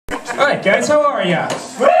Alright guys, how are ya?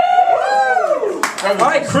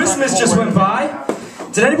 Alright, Christmas just went by.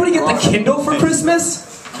 Did anybody get the Kindle for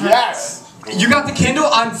Christmas? Yes! You got the Kindle?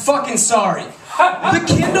 I'm fucking sorry. The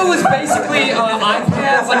Kindle is basically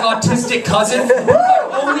iPad's like autistic cousin. Who's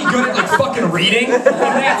like only good at like fucking reading, and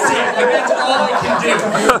that's it. Like that's all I can do.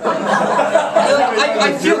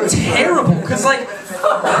 I feel terrible because like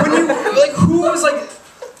when you like who was like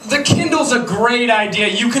the Kindle's a great idea.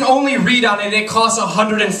 You can only read on it. And it costs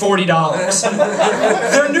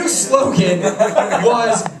 $140. Their new slogan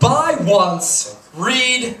was "Buy once,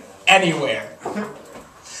 read anywhere."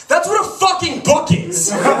 That's what a fucking book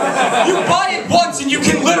is. You buy it once and you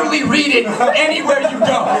can literally read it anywhere you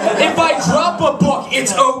go. If I drop a book,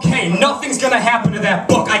 it's okay. Nothing's gonna happen to that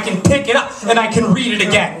book. I can pick it up and I can read it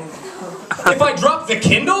again. If I drop the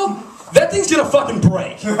Kindle, that thing's gonna fucking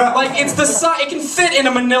break. Like, it's the size, it can fit in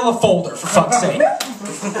a manila folder, for fuck's sake.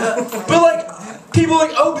 But like, people are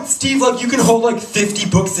like, oh, but Steve, like, you can hold like 50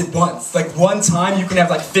 books at once. Like, one time, you can have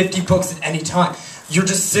like 50 books at any time. You're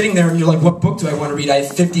just sitting there and you're like, what book do I want to read? I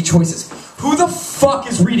have 50 choices. Who the fuck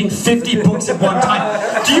is reading 50 books at one time?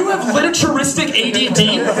 Do you have literaturistic ADD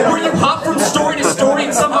where you hop from story to story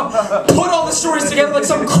and somehow put all the stories together like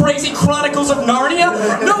some crazy Chronicles of Narnia?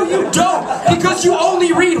 No, you don't, because you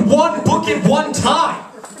only read one book at one time.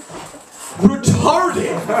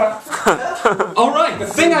 Retarded. Alright, the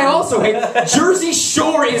thing I also hate, Jersey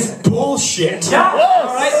Shore is bullshit.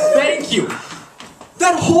 Alright, thank you.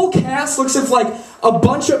 That whole cast looks as like a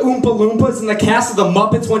bunch of Oompa Loompas and the cast of the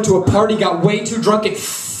Muppets went to a party, got way too drunk, and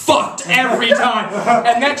fucked every time.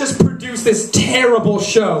 And that just produced this terrible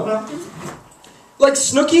show. Like,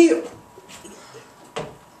 Snooki,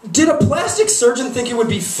 did a plastic surgeon think it would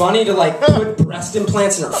be funny to, like, put breast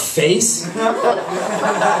implants in her face?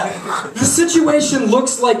 The situation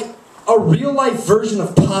looks like a real-life version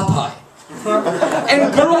of Popeye.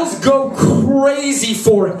 And girls go crazy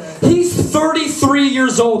for it. He's 33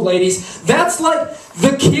 years old, ladies. That's like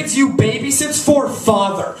the kids you babysit's for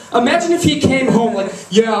father. Imagine if he came home like,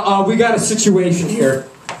 yeah, we got a situation here.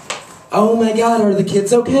 Oh my god, are the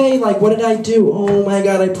kids okay? Like, what did I do? Oh my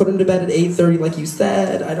god, I put them to bed at 8:30 like you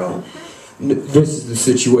said. This is the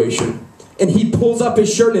situation. And he pulls up his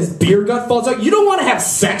shirt and his beer gut falls out. You don't want to have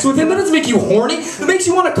sex with him. That doesn't make you horny. It makes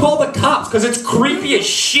you want to call the cops because it's creepy as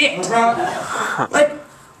shit. Like,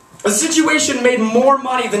 a situation made more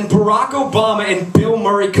money than Barack Obama and Bill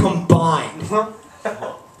Murray combined.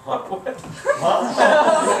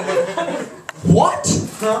 What?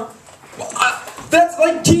 That's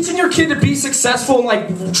like teaching your kid to be successful and like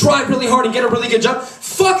try really hard and get a really good job.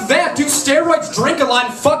 Fuck that, do steroids, drink a lot,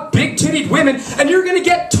 and fuck big-titted women, and you're gonna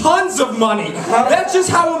get tons of money. That's just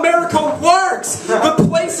how America works. The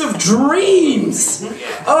place of dreams.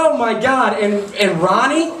 Oh my god, and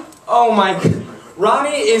Ronnie? Oh my god.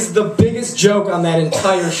 Ronnie is the biggest joke on that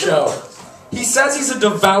entire show. He says he's a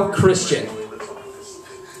devout Christian.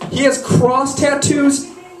 He has cross tattoos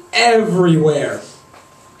everywhere.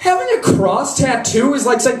 Having a cross tattoo is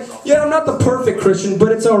like saying, yeah, I'm not the perfect Christian,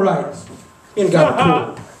 but it's alright. And got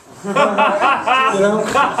cool. You know?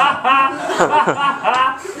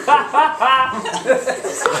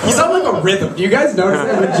 He's on like a rhythm. Do you guys notice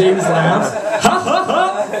that when James laughs? Ha ha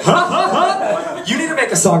ha! Ha ha ha! You need to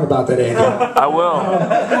make a song about that, Andy. I will.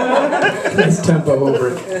 Nice tempo over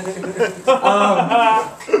it.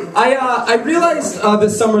 I realized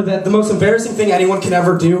this summer that the most embarrassing thing anyone can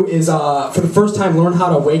ever do is, for the first time, learn how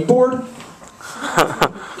to wakeboard.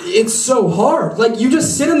 It's so hard. Like, you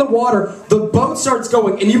just sit in the water, the boat starts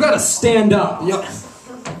going, and you gotta stand up. Yeah,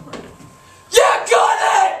 got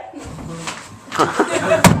it!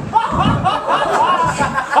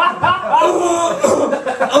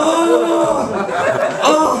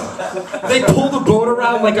 They pull the boat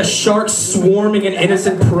around like a shark swarming an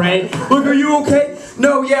innocent prey. Look, are you okay?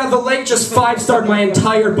 No, yeah, the lake just 5-starred my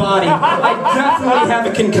entire body. I definitely have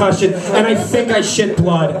a concussion, and I think I shit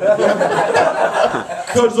blood.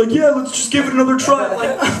 Coach's like, yeah, let's just give it another try. I'm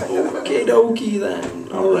like, okay, dokie then.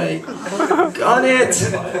 Alright. Got it.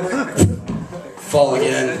 Fall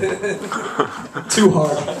again. Too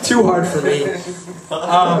hard for me.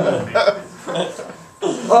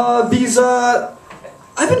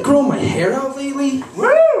 I've been growing my hair out lately.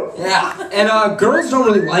 Woo! Yeah, and girls don't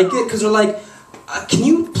really like it because they're like, can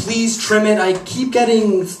you please trim it? I keep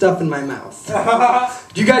getting stuff in my mouth.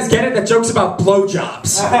 Do you guys get it? That joke's about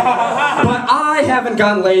blowjobs. But I haven't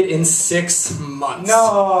gotten laid in 6 months.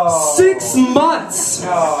 No. 6 months.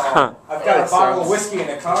 No. I've got a bottle of whiskey in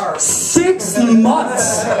the car. 6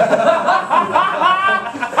 months.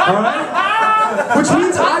 Alright? Which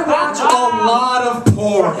means I watch a lot of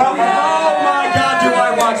porn. Oh my god, do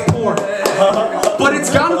I watch porn. But it's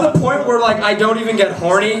gotten to the point where, like, I don't even get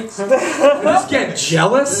horny. I just get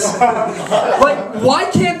jealous. Like, why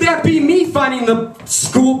can't that be me finding the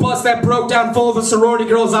school bus that broke down full of the sorority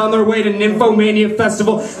girls on their way to Nymphomania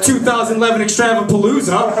Festival 2011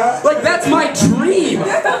 Extravapalooza? Like, that's my dream.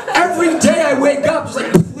 Every day I wake up, just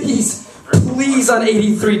like, please on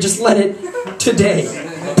 83, just let it today.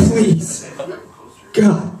 Please.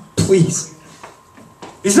 God, please.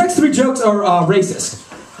 These next 3 jokes are racist.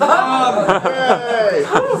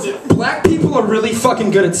 Black people are really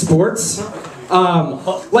fucking good at sports.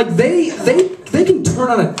 Like they can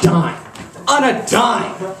turn on a dime. On a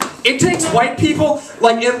dime. It takes white people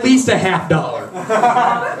like at least a $50.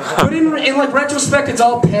 But in like retrospect, it's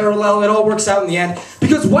all parallel. It all works out in the end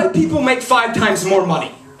because white people make 5 times more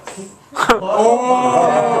money.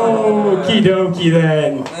 Oh, okie dokie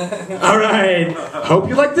then. Alright, hope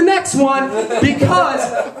you like the next one, because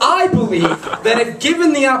I believe that if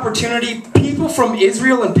given the opportunity, people from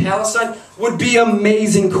Israel and Palestine would be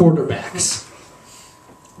amazing quarterbacks.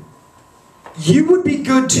 You would be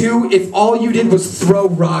good too if all you did was throw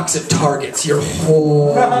rocks at targets your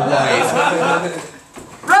whole life.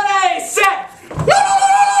 Ready, set!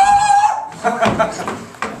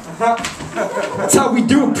 That's how we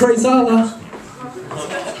do it, praise Allah.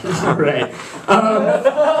 Alright.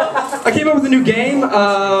 I came up with a new game.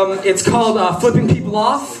 It's called Flipping People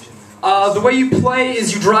Off. The way you play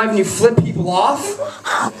is you drive and you flip people off.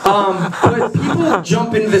 But people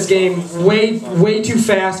jump into this game way too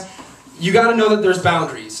fast. You gotta know that there's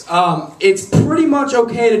boundaries. It's pretty much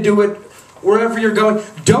okay to do it wherever you're going.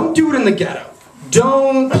 Don't do it in the ghetto.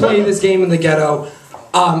 Don't play this game in the ghetto.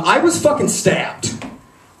 I was fucking stabbed.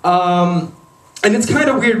 And it's kind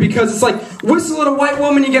of weird because it's like, whistle at a white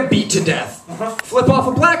woman, you get beat to death. Flip off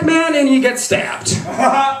a black man, and you get stabbed.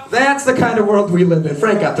 That's the kind of world we live in.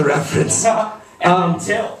 Frank got the reference. Emmett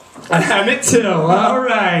Till. Emmett Till,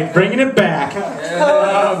 alright, bringing it back.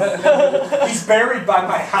 He's buried by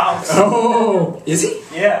my house. Oh, is he?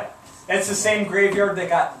 Yeah. It's the same graveyard that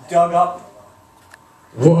got dug up.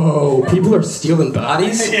 Whoa, people are stealing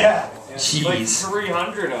bodies? Yeah. Jeez. Like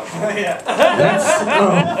 300 of them. Yeah. That's,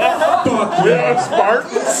 fuck yeah.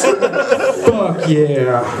 Spartans. Fuck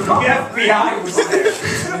yeah. The FBI was there.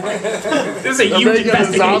 This is a huge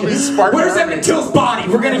investigation. Where's Emmett Till's body?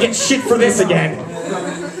 We're gonna get shit for this again.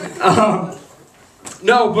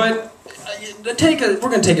 No, but we're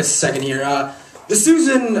gonna take a second here. The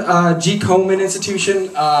Susan G. Komen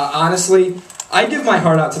Institution, honestly, I give my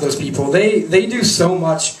heart out to those people. They do so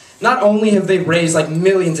much. Not only have they raised like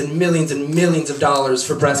millions and millions and millions of dollars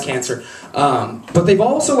for breast cancer, but they've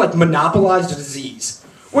also like monopolized a disease,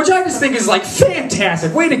 which I just think is like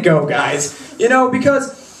fantastic. Way to go, guys. You know,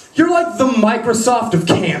 because you're like the Microsoft of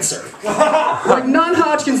cancer. Like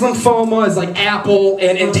non-Hodgkin's lymphoma is like Apple,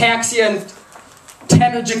 and ataxia and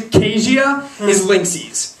telangiectasia is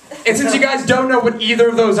Linksys. And since you guys don't know what either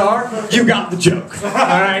of those are, you got the joke. All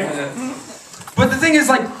right. But the thing is,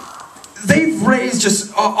 like, they've raised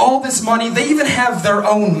just all this money. They even have their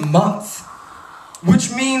own month,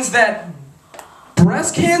 which means that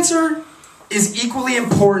breast cancer is equally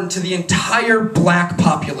important to the entire black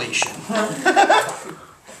population.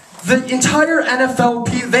 The entire NFL,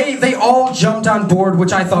 they all jumped on board,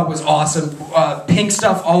 which I thought was awesome. Pink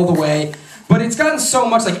stuff all the way. But it's gotten so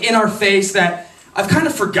much like in our face that I've kind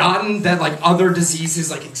of forgotten that like other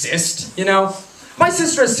diseases like exist, you know? My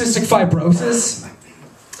sister has cystic fibrosis.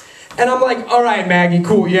 And I'm like, all right, Maggie,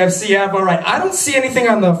 cool, you have CF, all right. I don't see anything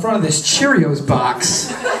on the front of this Cheerios box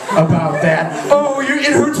about that. Oh,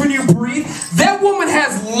 it hurts when you breathe? That woman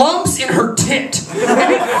has lumps in her tit.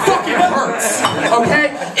 And it fucking hurts,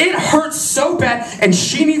 okay? It hurts so bad, and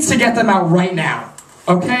she needs to get them out right now,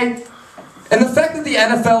 okay? And the fact that the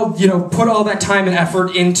NFL, you know, put all that time and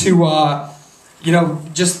effort into, you know,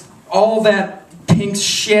 just all that pink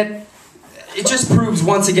shit, it just proves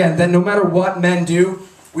once again that no matter what men do,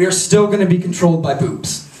 we are still going to be controlled by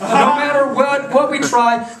boobs. No matter what we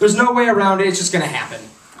try, there's no way around it. It's just going to happen.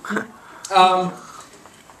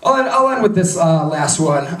 I'll end with this last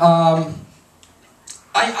one.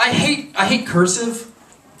 I hate cursive.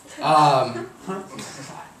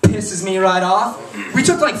 Pisses me right off. We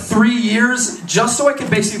took like 3 years just so I could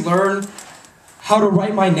basically learn how to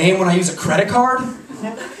write my name when I use a credit card.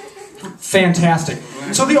 Fantastic.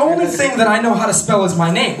 So the only thing that I know how to spell is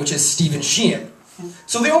my name, which is Stephen Sheehan.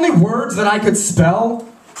 So the only words that I could spell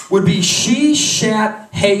would be she, shat,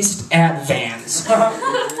 haste, at Vans.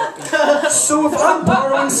 So if I'm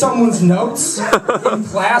borrowing someone's notes in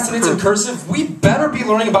class and it's in cursive, we better be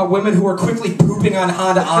learning about women who are quickly pooping on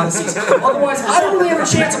Honda Odysseys. Otherwise, I don't really have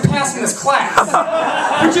a chance of passing this class.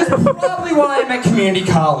 Which is probably why I'm at community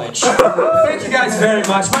college. Thank you guys very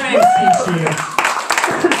much. My name is Steve Sheehan.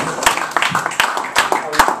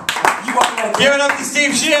 Give it up to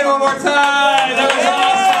Steve Sheehan one more time. That was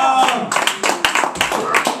awesome.